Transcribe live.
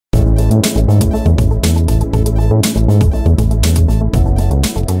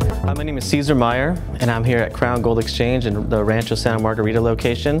My name is Cesar Meyer, and I'm here at Crown Gold Exchange in the Rancho Santa Margarita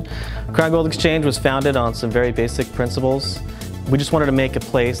location. Crown Gold Exchange was founded on some very basic principles. We just wanted to make a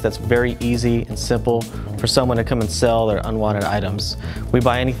place that's very easy and simple for someone to come and sell their unwanted items. We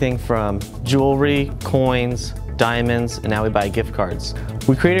buy anything from jewelry, coins, diamonds, and now we buy gift cards.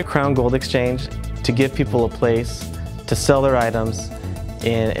 We created Crown Gold Exchange to give people a place to sell their items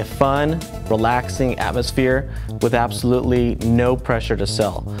in a fun, relaxing atmosphere with absolutely no pressure to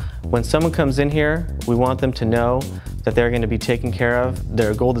sell. When someone comes in here, we want them to know that they're going to be taken care of.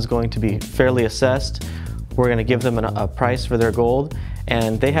 Their gold is going to be fairly assessed. We're going to give them a price for their gold,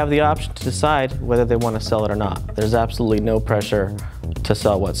 and they have the option to decide whether they want to sell it or not. There's absolutely no pressure to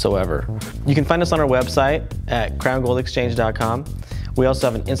sell whatsoever. You can find us on our website at crowngoldexchange.com. We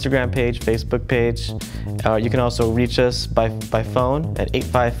also have an Instagram page, Facebook page. You can also reach us by phone at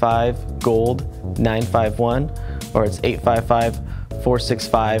 855-GOLD-951, or it's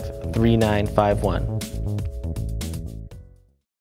 855-465-3951.